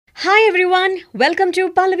Hi everyone, welcome to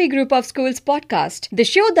Pallavi Group of Schools podcast, the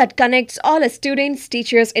show that connects all our students,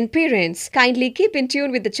 teachers, and parents. Kindly keep in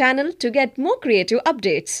tune with the channel to get more creative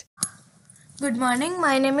updates. Good morning,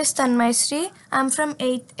 my name is Tanmay Sri. I'm from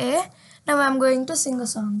 8th A. Now I'm going to sing a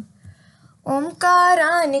song.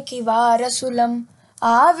 ఓంకారానికి వారసులం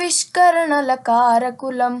ఆవిష్కరణల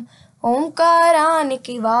కారకులం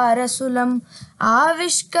ఓంకారానికి వారసులం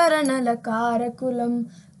ఆవిష్కరణల కారకులం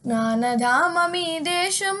జ్ఞానధామమీ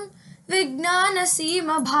దేశం విజ్ఞాన సీమ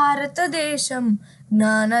భారతదేశం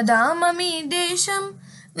జ్ఞానధామమీ దేశం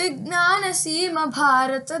విజ్ఞాన సీమ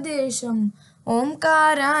భారతదేశం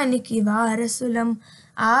ఓంకారానికి వారసులం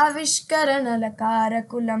ఆవిష్కరణల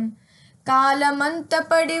కారకులం కాలమంత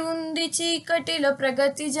పడి ఉంది చీకటిలో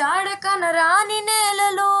ప్రగతి జాడ కనరాని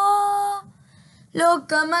నేలలో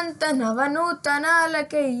లోకమంత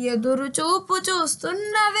నవనూతనాలకై ఎదురు చూపు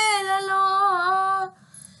చూస్తున్న వేళలో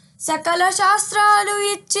సకల శాస్త్రాలు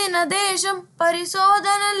ఇచ్చిన దేశం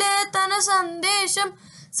పరిశోధనలే తన సందేశం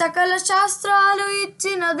సకల శాస్త్రాలు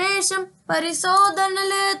ఇచ్చిన దేశం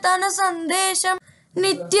పరిశోధనలే తన సందేశం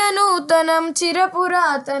నిత్య నూతనం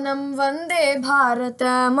చిరపురాతనం వందే భారత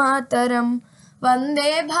మాతరం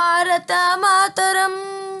వందే భారత మాతరం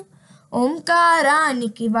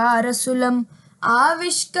ఓంకారానికి వారసులం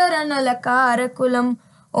ఆవిష్కరణల కారకులం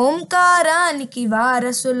ఓంకారానికి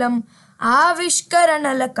వారసులం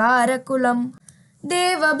ఆవిష్కరణల కారకులం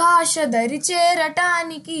దేవభాష దరి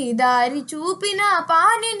చేరటానికి దారి చూపిన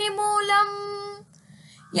పాణిని మూలం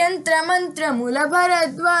యంత్రమంత్రముల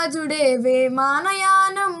భరద్వాజుడే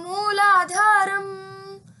వేమానయానం మూలాధారం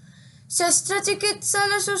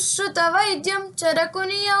శస్త్రచికిత్సల సుశ్రుత వైద్యం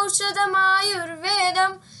చరకుని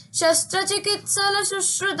ఔషధమాయుర్వేదం శస్త్రచికిత్సల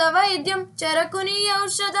సుశ్రుత వైద్యం చరకుని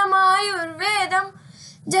ఔషధమాయుర్వేదం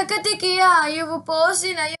జగతికి ఆయువు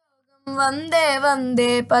పోసిన యోగం వందే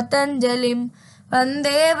వందే పతంజలిం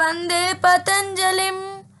వందే వందే పతంజలిం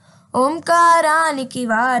ఓంకారానికి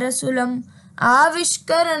వారసులం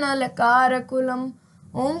ఆవిష్కరణల కారకులం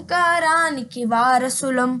ఓంకారానికి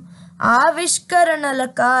వారసులం ఆవిష్కరణల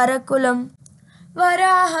కారకులం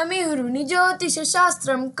వరాహమిహురుని జ్యోతిష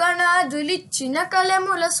శాస్త్రం కణాదులిచ్చిన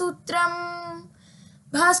కలముల సూత్రం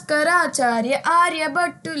భాస్కరాచార్య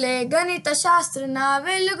ఆర్యభట్టులే గణిత శాస్త్ర నా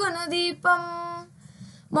వెలుగున దీపం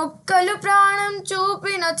మొక్కలు ప్రాణం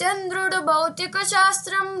చూపిన చంద్రుడు భౌతిక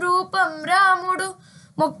శాస్త్రం రూపం రాముడు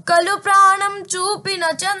మొక్కలు ప్రాణం చూపిన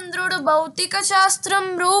చంద్రుడు భౌతిక శాస్త్రం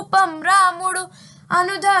రూపం రాముడు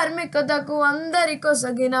అనుధార్మికతకు అందరి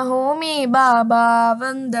కొసగిన హోమీ బాబా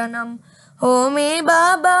వందనం హోమీ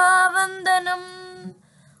బాబా వందనం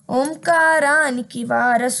ఓంకారానికి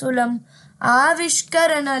వారసులం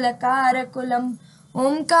ఆవిష్కరణల కారకులం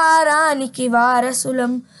ఓంకారానికి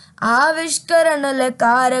వారసులం ఆవిష్కరణల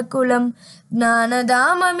కారకులం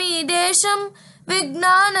జ్ఞానధామమీ దేశం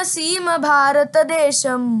విజ్ఞాన సీమ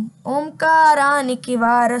భారతదేశం ఓంకారానికి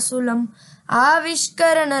వారసులం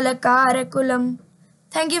ఆవిష్కరణల కారకులం.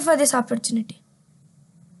 Thank you for this opportunity.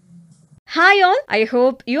 Hi all, I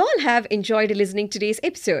hope you all have enjoyed listening to today's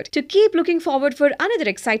episode. To keep looking forward for another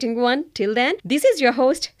exciting one, till then, this is your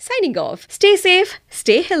host signing off. Stay safe,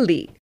 stay healthy.